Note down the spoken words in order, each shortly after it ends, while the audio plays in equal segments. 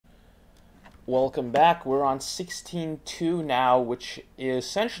Welcome back. We're on 16.2 now, which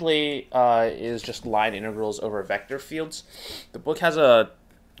essentially is just line integrals over vector fields. The book has a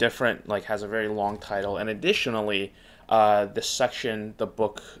has a very long title, and additionally, this section, the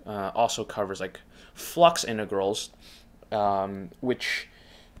book also covers like flux integrals, which,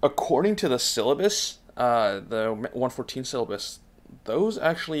 according to the syllabus, the 114 syllabus, those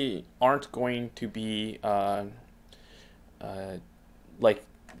actually aren't going to be like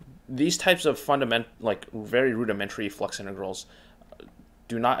these types of very rudimentary flux integrals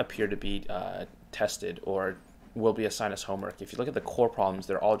do not appear to be tested or will be assigned as homework. If you look at the core problems,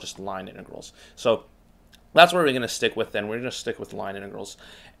 they're all just line integrals. So that's where we're going to stick with then. We're going to stick with line integrals.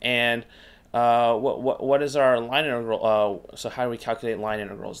 And what is our line integral? So how do we calculate line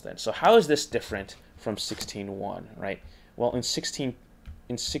integrals then? So how is this different from 16.1, right? Well, in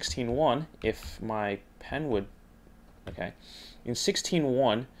 16.1, if my pen would, okay, in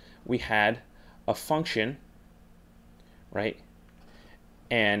 16.1, we had a function, right?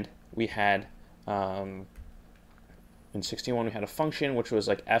 And we had, in 16.1, we had a function which was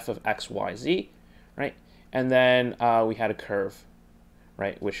like f of x, y, z, right? And then we had a curve,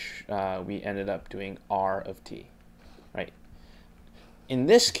 right? Which we ended up doing r of t, right? In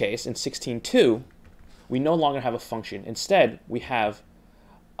this case, in 16.2, we no longer have a function. Instead, we have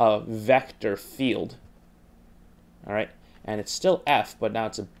a vector field, all right? And it's still f, but now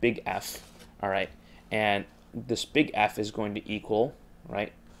it's a big F, all right? And this big F is going to equal,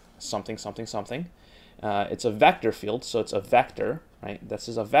 right, something, something, something. It's a vector field, so it's a vector, right? This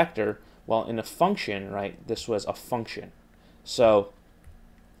is a vector. Well, in a function, right, this was a function. So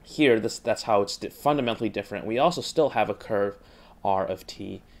here, that's how it's fundamentally different. We also still have a curve, r of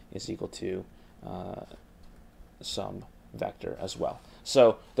t is equal to some vector as well.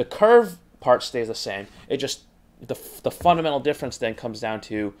 So the curve part stays the same. It just the fundamental difference then comes down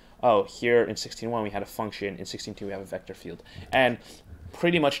to, oh, here in 16.1 we had a function, in 16.2 we have a vector field. And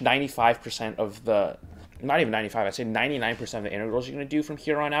pretty much 95% of the, not even 95, I'd say 99% of the integrals you're going to do from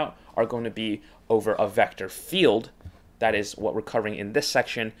here on out are going to be over a vector field. That is what we're covering in this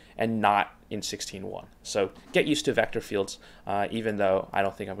section and not in 16.1. So get used to vector fields, even though I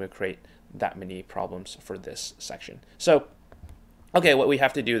don't think I'm going to create that many problems for this section. So okay, what we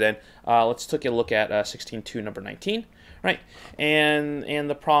have to do then, let's take a look at 16.2 number 19, right? And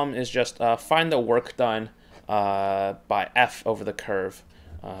the problem is just find the work done by f over the curve,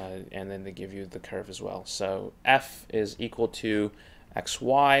 and then they give you the curve as well. So f is equal to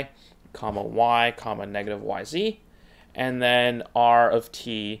xy, comma y, comma negative yz, and then r of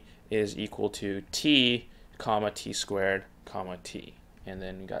t is equal to t, comma t squared, comma t, and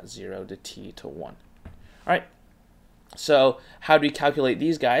then we got 0 to t to 1. All right. So how do we calculate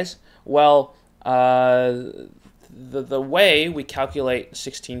these guys? Well, the way we calculate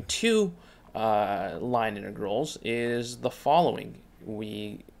 16.2 line integrals is the following.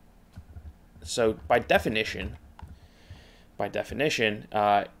 So by definition,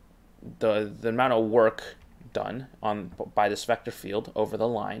 the amount of work done by this vector field over the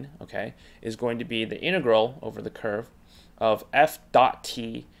line, okay, is going to be the integral over the curve of f dot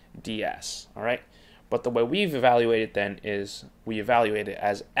t ds. All right. But the way we've evaluated then is we evaluate it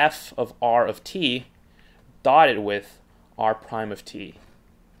as f of r of t dotted with r prime of t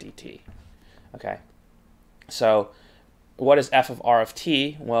dt. Okay, so what is f of r of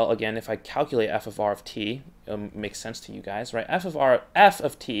t? Well, again, if I calculate f of r of t, it makes sense to you guys, right? F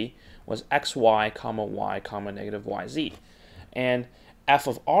of t was xy, comma y, comma negative yz. And f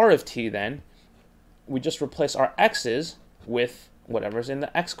of r of t then, we just replace our x's with whatever's in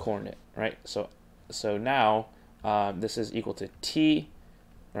the x coordinate, right? So now this is equal to t,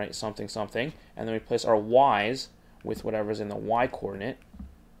 right, something, something, and then we place our y's with whatever's in the y coordinate,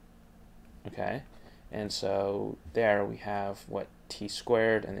 okay? And so there we have, what, t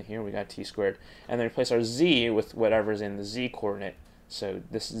squared, and then here we got t squared, and then we place our z with whatever's in the z coordinate, so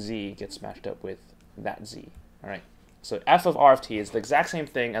this z gets matched up with that z, all right? So f of r of t is the exact same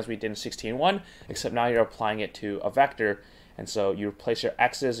thing as we did in 16.1, except now you're applying it to a vector. And so you replace your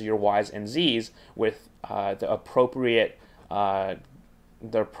x's, your y's, and z's with the appropriate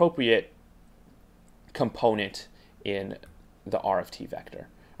component in the r of t vector.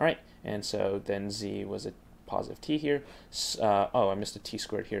 All right, and so then z was a positive t here. Oh, I missed a t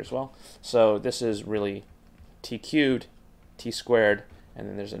squared here as well. So this is really t cubed, t squared, and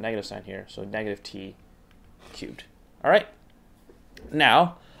then there's a negative sign here, so negative t cubed. All right,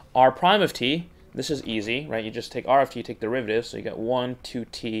 now r prime of t. This is easy, right? You just take r of t, take derivative, so you get 1,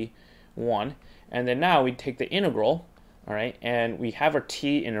 2t, 1. And then now we take the integral, all right, and we have our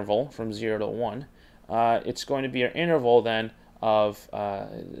t interval from 0 to 1. It's going to be our interval then of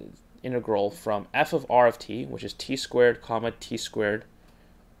integral from f of r of t, which is t squared comma t squared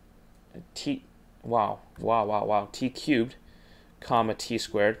t t cubed comma t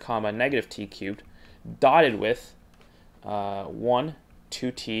squared comma negative t cubed, dotted with 1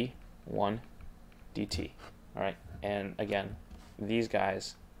 2t 1 dt. All right, and again, these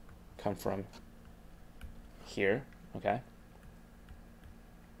guys come from here. Okay.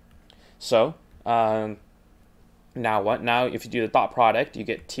 So now what? Now if you do the dot product, you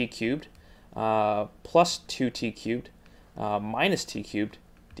get t cubed plus 2t cubed minus t cubed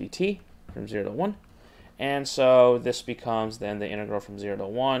dt from 0 to 1. And so this becomes then the integral from 0 to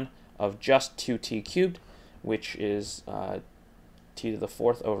 1 of just 2t cubed, which is t to the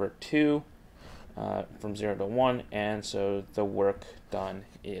 4th over 2 from 0 to 1. And so the work done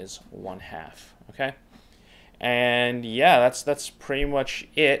is 1/2. Okay. And yeah, that's pretty much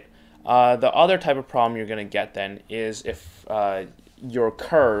it. The other type of problem you're going to get then is if your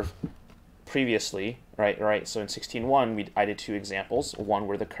curve previously, right? So in 16.1, I did 2 examples, one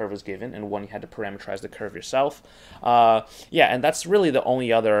where the curve was given and one you had to parameterize the curve yourself. Yeah, and that's really the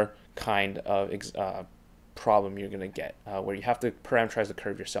only other kind of problem you're going to get, where you have to parameterize the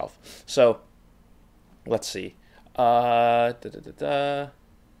curve yourself. So let's see.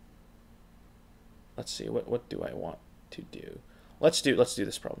 Let's see, what do I want to do? Let's do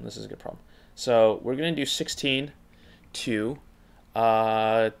this problem. This is a good problem. So we're going to do 16 to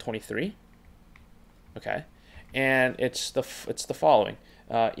 23. Okay, and it's the following.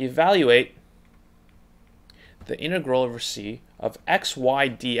 Evaluate the integral over c of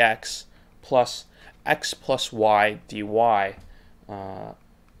xy dx plus x plus y dy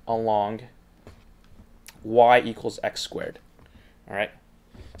along y equals x squared. All right.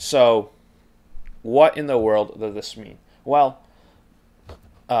 So what in the world does this mean? Well,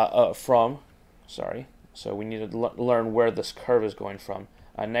 so we need to learn where this curve is going from.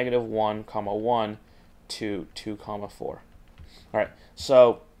 Negative 1, 1 to 2, 4. All right,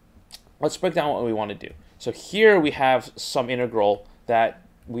 so let's break down what we want to do. So here we have some integral that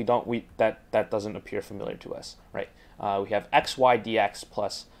that doesn't appear familiar to us, right? We have xy dx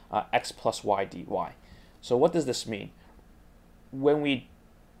plus x plus y dy. So what does this mean? When we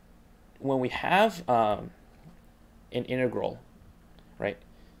have an integral, right?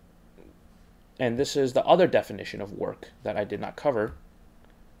 And this is the other definition of work that I did not cover.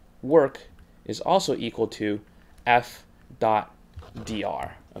 Work is also equal to f dot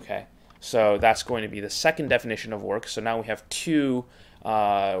dr. Okay, so that's going to be the second definition of work. So now we have 2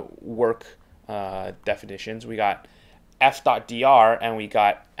 work definitions. We got f dot dr and we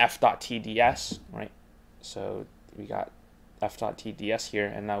got f dot tds, right? So we got f dot tds here,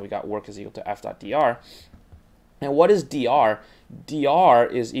 and now we got work is equal to f dot dr. And what is dr? Dr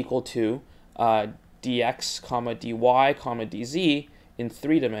is equal to dx comma dy comma dz in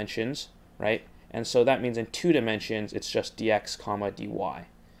 3 dimensions, right? And so that means in 2 dimensions it's just dx comma dy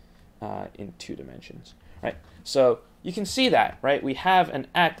in 2 dimensions, right? So you can see that, right? We have a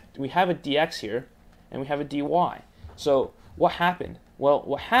dx here and we have a dy. So what happened? Well,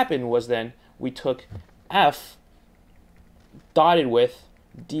 what happened was then we took f dotted with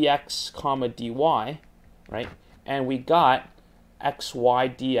dx comma dy, right? And we got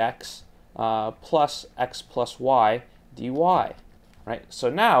xy dx plus x plus y dy, right? So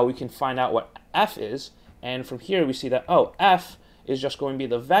now we can find out what f is, and from here we see that, oh, f is just going to be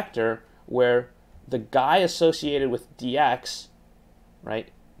the vector where the guy associated with dx,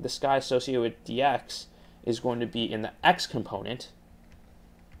 right? This guy associated with dx is going to be in the x component,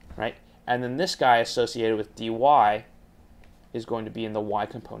 right? And then this guy associated with dy is going to be in the y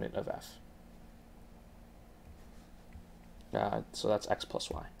component of f. So that's x plus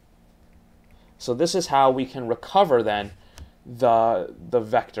y. So this is how we can recover then the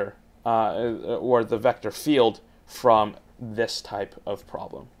vector or the vector field from this type of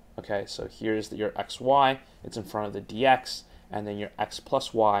problem. Okay, so here's your xy, it's in front of the dx, and then your x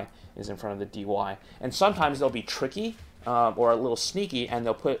plus y is in front of the dy. And sometimes they'll be tricky or a little sneaky, and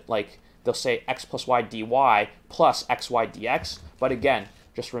they'll say x plus y dy plus xy dx. But again,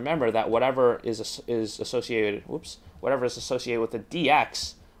 just remember that whatever is associated, whatever is associated with the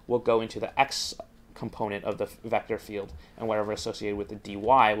dx will go into the x component of the vector field, and whatever is associated with the dy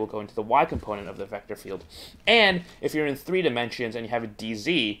will go into the y component of the vector field. And if you're in 3 dimensions and you have a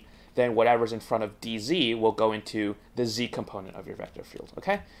dz, then whatever's in front of dz will go into the z component of your vector field.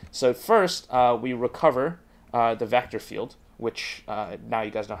 Okay, so first we recover the vector field, which now you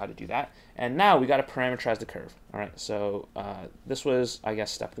guys know how to do that. And now we got to parameterize the curve. All right, so this was, I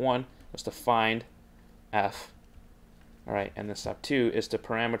guess, step 1 was to find f. All right, and then step 2 is to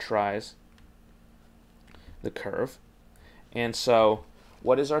parameterize the curve. And so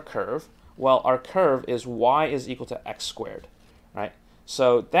what is our curve? Well, our curve is y is equal to x squared, right?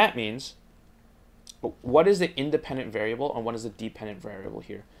 So that means, what is the independent variable and what is the dependent variable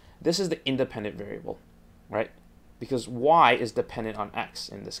here? This is the independent variable, right? Because y is dependent on x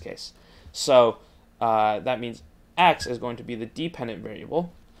in this case. So that means x is going to be the dependent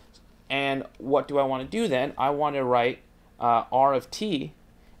variable. And what do I want to do then? I want to write r of t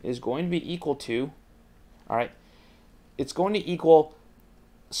is going to be equal to, all right, it's going to equal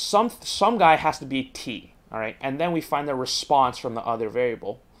some guy has to be t, all right, and then we find the response from the other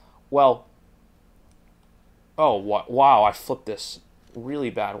variable. Well, oh, wow, I flipped this really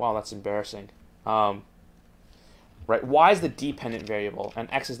bad. Wow, that's embarrassing. Right, y is the dependent variable and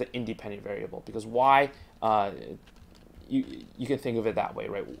x is the independent variable, because y, you can think of it that way,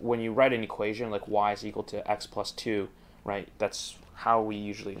 right? When you write an equation like y is equal to x plus 2, right, that's how we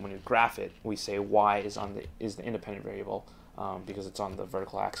usually, when we graph it, we say y is the independent variable, because it's on the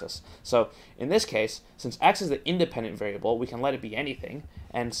vertical axis. So in this case, since x is the independent variable, we can let it be anything,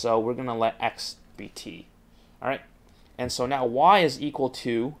 and so we're going to let x be t. All right, and so now y is equal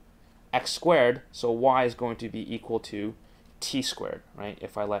to x squared, so y is going to be equal to t squared, right,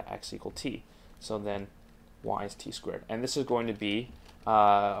 if I let x equal t. So then y is t squared, and this is going to be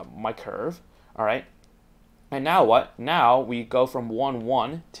my curve. All right, and now what? Now we go from 1,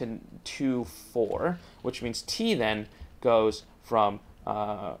 1 to 2, 4, which means t then goes from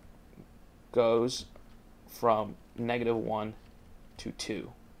 -1 to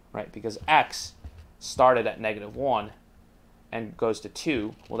 2, right? Because x started at -1 and goes to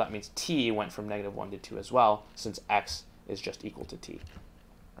 2. Well, that means t went from -1 to 2 as well, since x is just equal to t.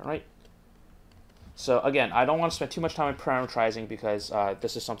 All right. So again, I don't want to spend too much time on parameterizing, because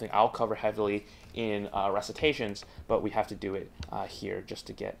this is something I'll cover heavily in recitations, but we have to do it here just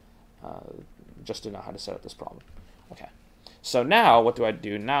to get, just to know how to set up this problem. Okay. So now what do I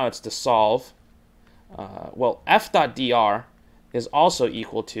do? Now it's to solve. Well, f.dr is also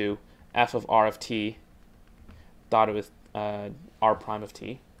equal to f of r of t dotted with r prime of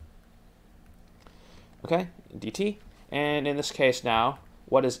t. Okay, dt. And in this case now,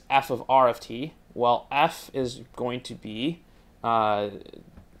 what is f of r of t? Well, f is going to be xy,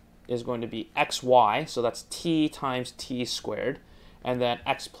 so that's t times t squared, and then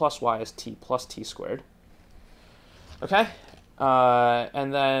x plus y is t plus t squared. Okay,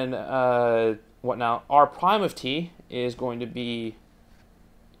 and then what now? R prime of t is going to be,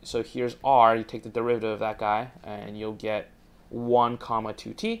 so here's r, you take the derivative of that guy, and you'll get 1 comma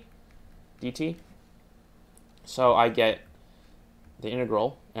 2t dt. So I get the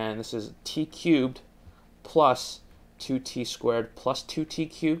integral, and this is t cubed plus 2t squared plus 2t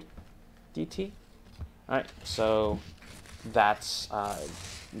cubed dt. All right, so that's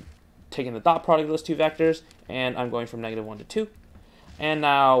taking the dot product of those two vectors, and I'm going from -1 to 2. And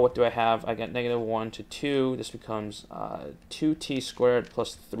now what do I have? I get -1 to 2. This becomes 2t squared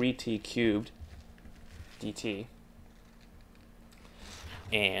plus 3t cubed dt.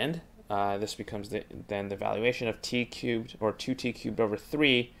 And this becomes then the valuation of t cubed, or 2t cubed over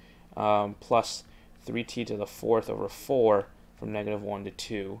 3 plus 3t to the 4th over 4 from -1 to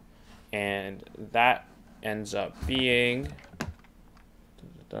 2. And that ends up being,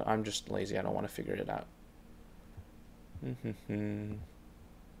 I'm just lazy, I don't want to figure it out.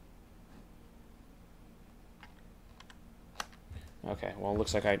 Okay, well, it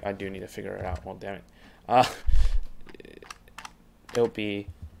looks like I do need to figure it out. Well, damn it. It'll be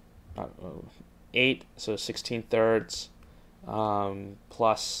 8, so 16/3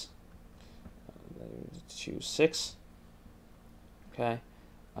 plus 6. Okay,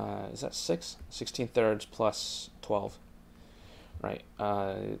 is that 6? 16/3 plus 12, right?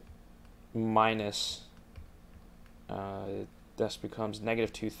 Minus, this becomes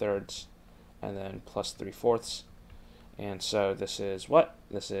 -2/3 and then plus 3/4. And so this is what?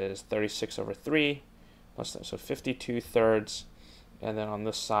 This is 36 over 3 plus, so 52/3. And then on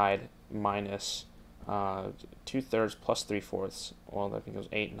this side, minus 2/3 plus 3/4. Well, that becomes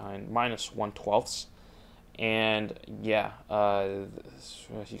 8, 9, minus 1/12. And yeah, you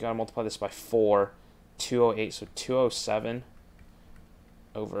gotta multiply this by 4, 208, so 207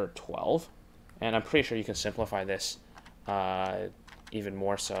 over 12. And I'm pretty sure you can simplify this even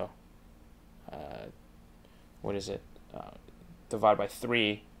more so. What is it? Divide by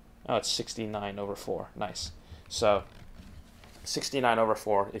 3. Oh, it's 69 over 4. Nice. So 69 over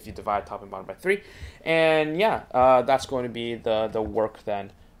 4 if you divide top and bottom by 3. And yeah, that's going to be the work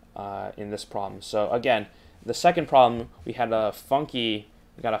then in this problem. So again, the second problem, we got a funky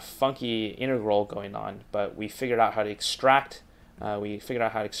integral going on, but we figured out how to extract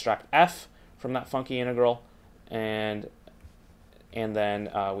f from that funky integral, and and then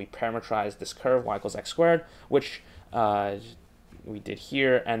we parameterize this curve y equals x squared, which we did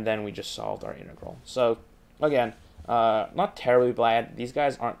here, and then we just solved our integral. So again, not terribly bad. These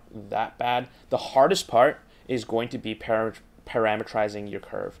guys aren't that bad. The hardest part is going to be parameterizing your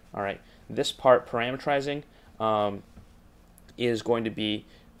curve. All right, this part, parameterizing, is going to be,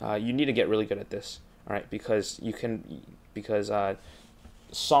 you need to get really good at this. All right, because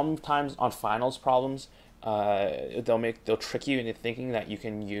sometimes on finals problems, they'll trick you into thinking that you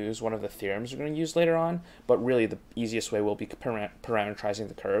can use one of the theorems you're going to use later on, but really the easiest way will be parameterizing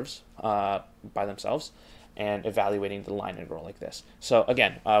the curves by themselves and evaluating the line integral like this. So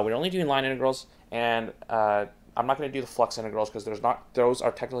again, we're only doing line integrals, and I'm not going to do the flux integrals because those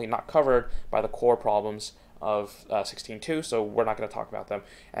are technically not covered by the core problems of 16.2, so we're not going to talk about them.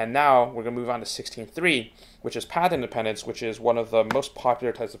 And now we're going to move on to 16.3, which is path independence, which is one of the most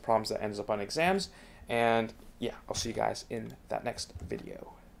popular types of problems that ends up on exams. And yeah, I'll see you guys in that next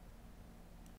video.